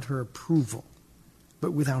not without her approval,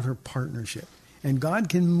 but without her partnership. And God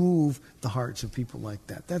can move the hearts of people like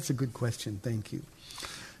that. That's a good question. Thank you.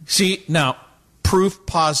 See, now, proof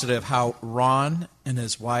positive how Ron and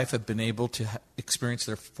his wife have been able to experience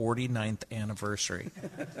their 49th anniversary.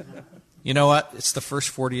 You know what? It's the first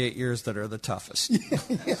 48 years that are the toughest.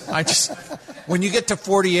 When you get to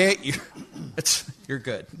 48, you're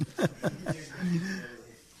good.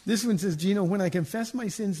 This one says, Gino, when I confess my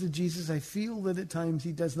sins to Jesus, I feel that at times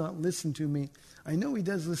he does not listen to me. I know he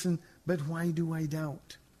does listen, but why do I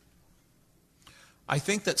doubt? I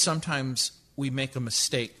think that sometimes we make a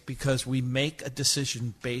mistake because we make a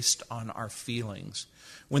decision based on our feelings.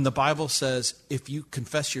 When the Bible says, if you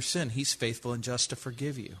confess your sin, he's faithful and just to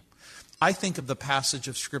forgive you. I think of the passage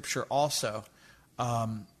of Scripture also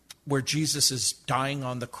where Jesus is dying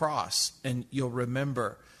on the cross. And you'll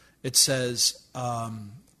remember it says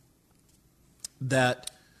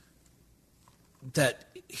that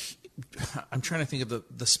I'm trying to think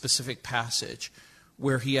of the specific passage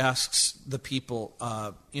where he asks the people,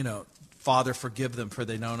 Father, forgive them, for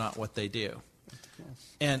they know not what they do.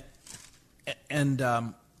 And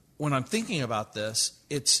when I'm thinking about this,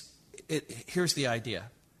 here's the idea.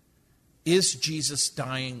 Is Jesus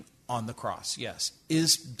dying on the cross? Yes.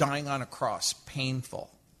 Is dying on a cross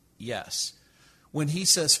painful? Yes. When he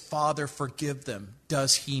says, Father, forgive them,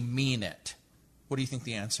 does he mean it? What do you think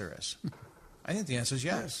the answer is? I think the answer is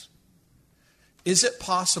yes. Is it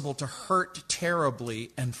possible to hurt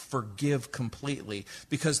terribly and forgive completely?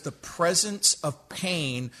 Because the presence of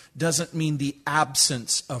pain doesn't mean the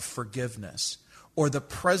absence of forgiveness. Or the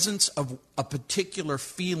presence of a particular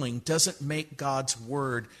feeling doesn't make God's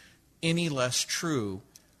word any less true.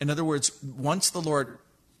 In other words, once the Lord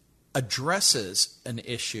addresses an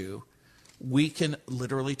issue, we can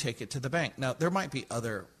literally take it to the bank. Now, there might be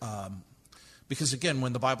other, because again,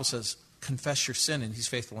 when the Bible says, confess your sin and he's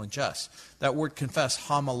faithful and just, that word confess,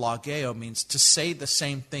 homologeo, means to say the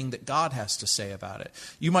same thing that God has to say about it.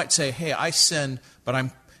 You might say, hey, I sinned,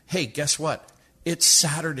 but hey, guess what? It's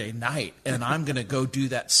Saturday night, and I'm going to go do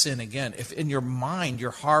that sin again. If in your mind you're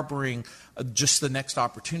harboring just the next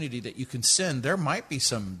opportunity that you can sin, there might be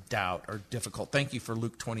some doubt or difficult. Thank you for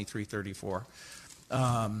Luke 23:34,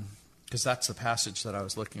 because that's the passage that I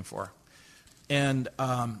was looking for. And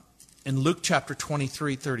in Luke chapter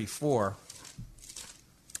 23:34,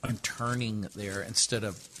 I'm turning there instead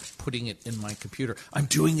of putting it in my computer. I'm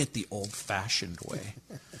doing it the old-fashioned way.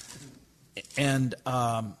 And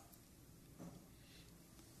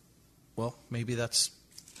well, maybe that's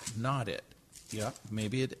not it. Yeah,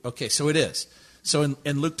 maybe it. Okay, so it is. So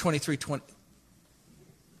in Luke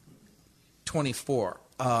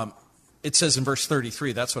 23:24, it says in verse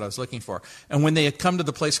 33, that's what I was looking for. And when they had come to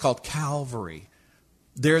the place called Calvary,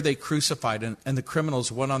 there they crucified, and the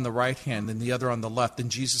criminals, one on the right hand and the other on the left.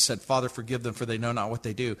 And Jesus said, Father, forgive them, for they know not what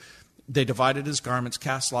they do. They divided his garments,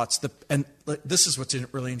 cast lots. And this is what's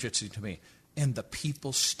really interesting to me. And the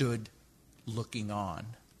people stood looking on.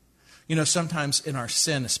 You know, sometimes in our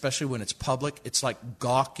sin, especially when it's public, it's like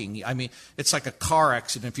gawking. I mean, it's like a car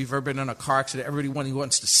accident. If you've ever been in a car accident, everybody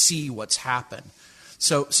wants to see what's happened.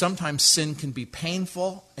 So sometimes sin can be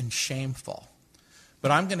painful and shameful.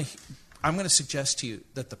 But I'm going to suggest to you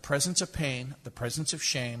that the presence of pain, the presence of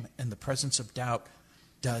shame, and the presence of doubt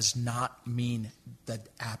does not mean the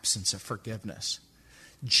absence of forgiveness.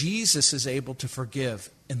 Jesus is able to forgive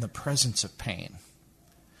in the presence of pain.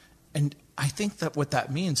 And I think that what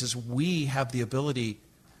that means is we have the ability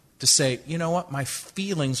to say, you know what, my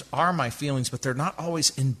feelings are my feelings, but they're not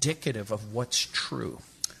always indicative of what's true.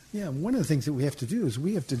 Yeah, one of the things that we have to do is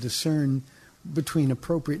we have to discern between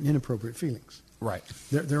appropriate and inappropriate feelings. Right.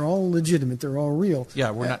 They're all legitimate. They're all real.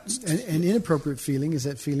 Yeah, we're not. An inappropriate feeling is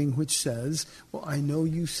that feeling which says, well, I know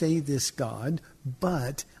you say this, God,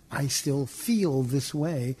 but I still feel this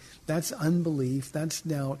way. That's unbelief. That's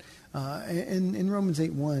doubt. And in Romans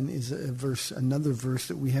 8:1 is another verse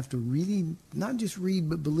that we have to really not just read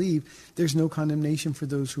but believe. There's no condemnation for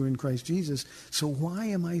those who are in Christ Jesus. So why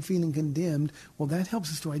am I feeling condemned? Well, that helps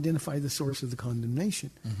us to identify the source of the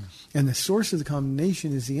condemnation. Mm-hmm. And the source of the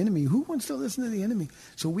condemnation is the enemy. Who wants to listen to the enemy?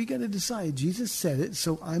 So we got to decide. Jesus said it,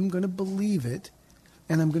 so I'm going to believe it.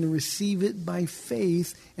 And I'm going to receive it by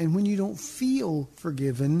faith. And when you don't feel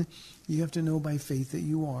forgiven, you have to know by faith that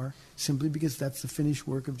you are, simply because that's the finished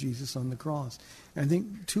work of Jesus on the cross. And I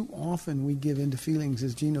think too often we give into feelings,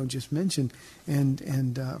 as Gino just mentioned,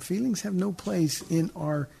 and feelings have no place in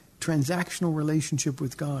our transactional relationship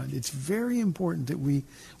with God. It's very important that we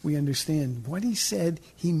understand what he said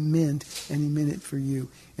he meant, and he meant it for you.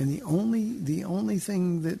 And the only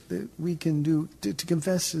thing that we can do to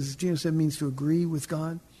confess, as Gino said, means to agree with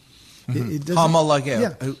God. Mm-hmm.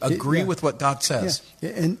 Homologeo. Agree with what God says.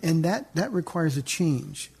 Yeah. And that requires a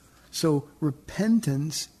change. So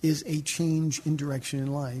repentance is a change in direction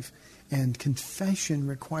in life. And confession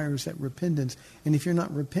requires that repentance. And if you're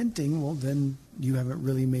not repenting, well, then you haven't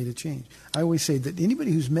really made a change. I always say that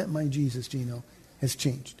anybody who's met my Jesus, Gino, has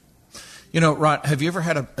changed. You know, Ron, have you ever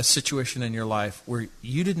had a situation in your life where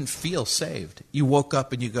you didn't feel saved? You woke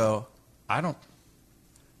up and you go, I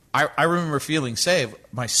remember feeling saved.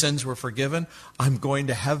 My sins were forgiven. I'm going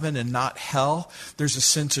to heaven and not hell. There's a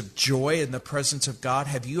sense of joy in the presence of God.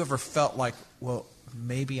 Have you ever felt like, well,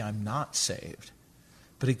 maybe I'm not saved?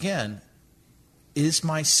 But again, is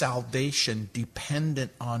my salvation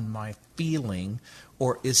dependent on my feeling,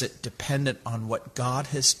 or is it dependent on what God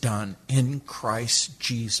has done in Christ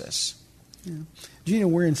Jesus? Yeah. Gino,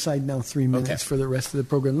 we're inside now 3 minutes for the rest of the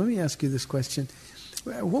program. Let me ask you this question.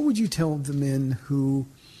 What would you tell the men who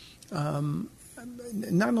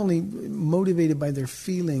not only motivated by their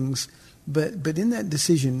feelings, but in that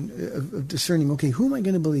decision of discerning, okay, who am I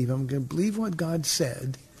going to believe? I'm going to believe what God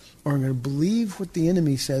said, or I'm going to believe what the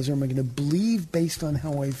enemy says, or am I going to believe based on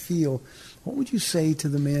how I feel? What would you say to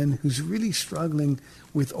the man who's really struggling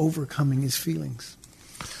with overcoming his feelings?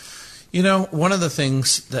 You know, one of the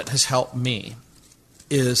things that has helped me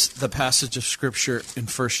is the passage of Scripture in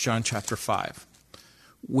 1 John chapter 5,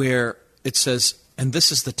 where it says, and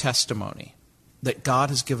this is the testimony, that God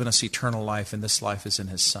has given us eternal life, and this life is in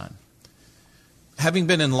His Son. Having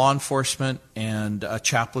been in law enforcement and a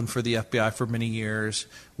chaplain for the FBI for many years,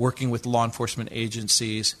 working with law enforcement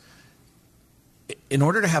agencies, in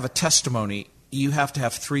order to have a testimony, you have to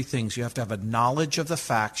have three things. You have to have a knowledge of the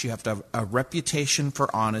facts, you have to have a reputation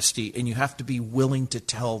for honesty, and you have to be willing to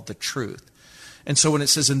tell the truth. And so when it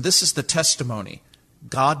says, and this is the testimony,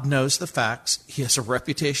 God knows the facts, He has a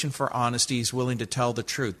reputation for honesty, He's willing to tell the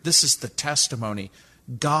truth. This is the testimony.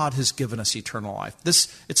 God has given us eternal life.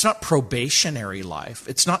 It's not probationary life.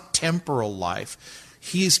 It's not temporal life.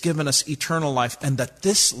 He's given us eternal life, and that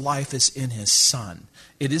this life is in His Son.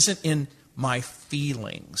 It isn't in my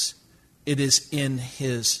feelings. It is in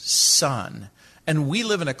His Son. And we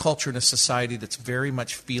live in a culture and a society that's very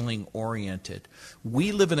much feeling oriented.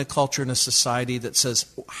 We live in a culture and a society that says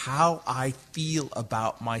how I feel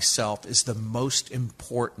about myself is the most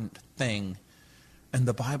important thing. And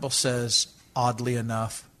the Bible says, oddly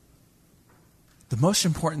enough, the most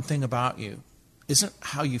important thing about you isn't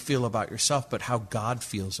how you feel about yourself, but how God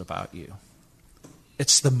feels about you.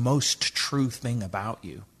 It's the most true thing about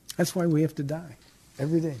you. That's why we have to die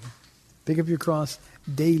every day. Pick up your cross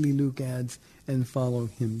daily, Luke adds, and follow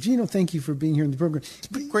Him. Gino, thank you for being here in the program. It's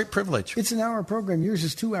a great privilege. It's an hour program. Yours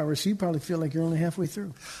is 2 hours, so you probably feel like you're only halfway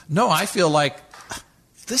through. No, I feel like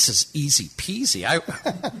this is easy peasy.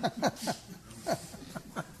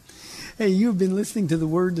 Hey, you've been listening to The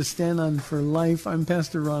Word to Stand On for Life. I'm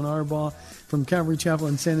Pastor Ron Arbaugh from Calvary Chapel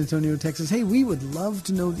in San Antonio, Texas. Hey, we would love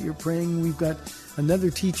to know that you're praying. We've got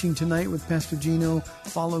another teaching tonight with Pastor Gino,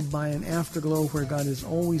 followed by an afterglow where God is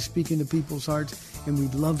always speaking to people's hearts, and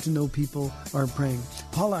we'd love to know people are praying.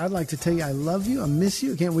 Paula, I'd like to tell you I love you. I miss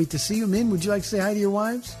you. I can't wait to see you. Men, would you like to say hi to your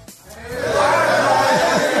wives?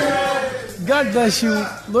 God bless you.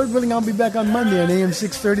 Lord willing, I'll be back on Monday on AM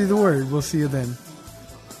 630 The Word. We'll see you then.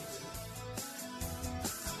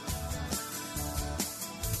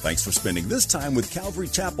 Thanks for spending this time with Calvary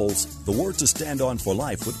Chapel's The Word to Stand On for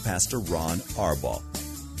Life with Pastor Ron Arbaugh.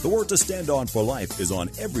 The Word to Stand On for Life is on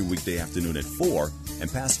every weekday afternoon at 4,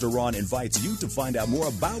 and Pastor Ron invites you to find out more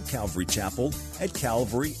about Calvary Chapel at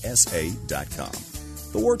calvarysa.com.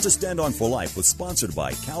 The Word to Stand On for Life was sponsored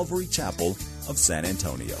by Calvary Chapel of San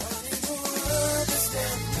Antonio.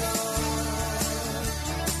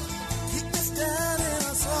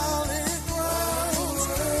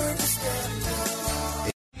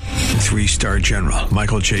 Three-star General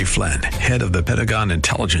Michael J. Flynn, head of the Pentagon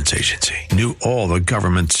Intelligence Agency, knew all the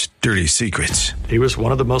government's dirty secrets. He was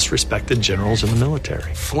one of the most respected generals in the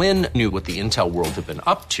military. Flynn knew what the intel world had been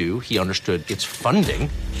up to. He understood its funding.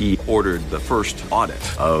 He ordered the first audit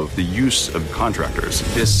of the use of contractors.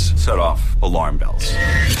 This set off alarm bells.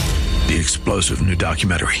 The explosive new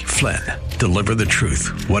documentary, Flynn, Deliver the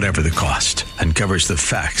Truth, Whatever the Cost, uncovers the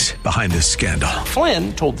facts behind this scandal.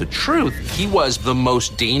 Flynn told the truth. He was the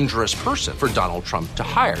most dangerous person for Donald Trump to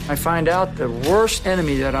hire. I find out the worst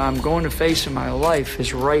enemy that I'm going to face in my life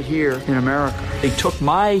is right here in America. They took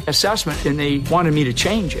my assessment and they wanted me to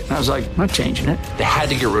change it. And I was like, I'm not changing it. They had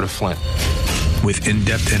to get rid of Flynn. With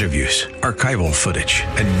in-depth interviews, archival footage,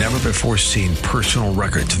 and never-before-seen personal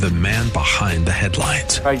records of the man behind the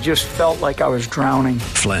headlines. I just felt like I was drowning.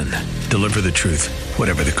 Flynn, Deliver the Truth,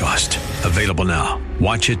 Whatever the Cost. Available now.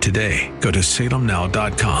 Watch it today. Go to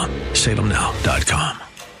salemnow.com. salemnow.com.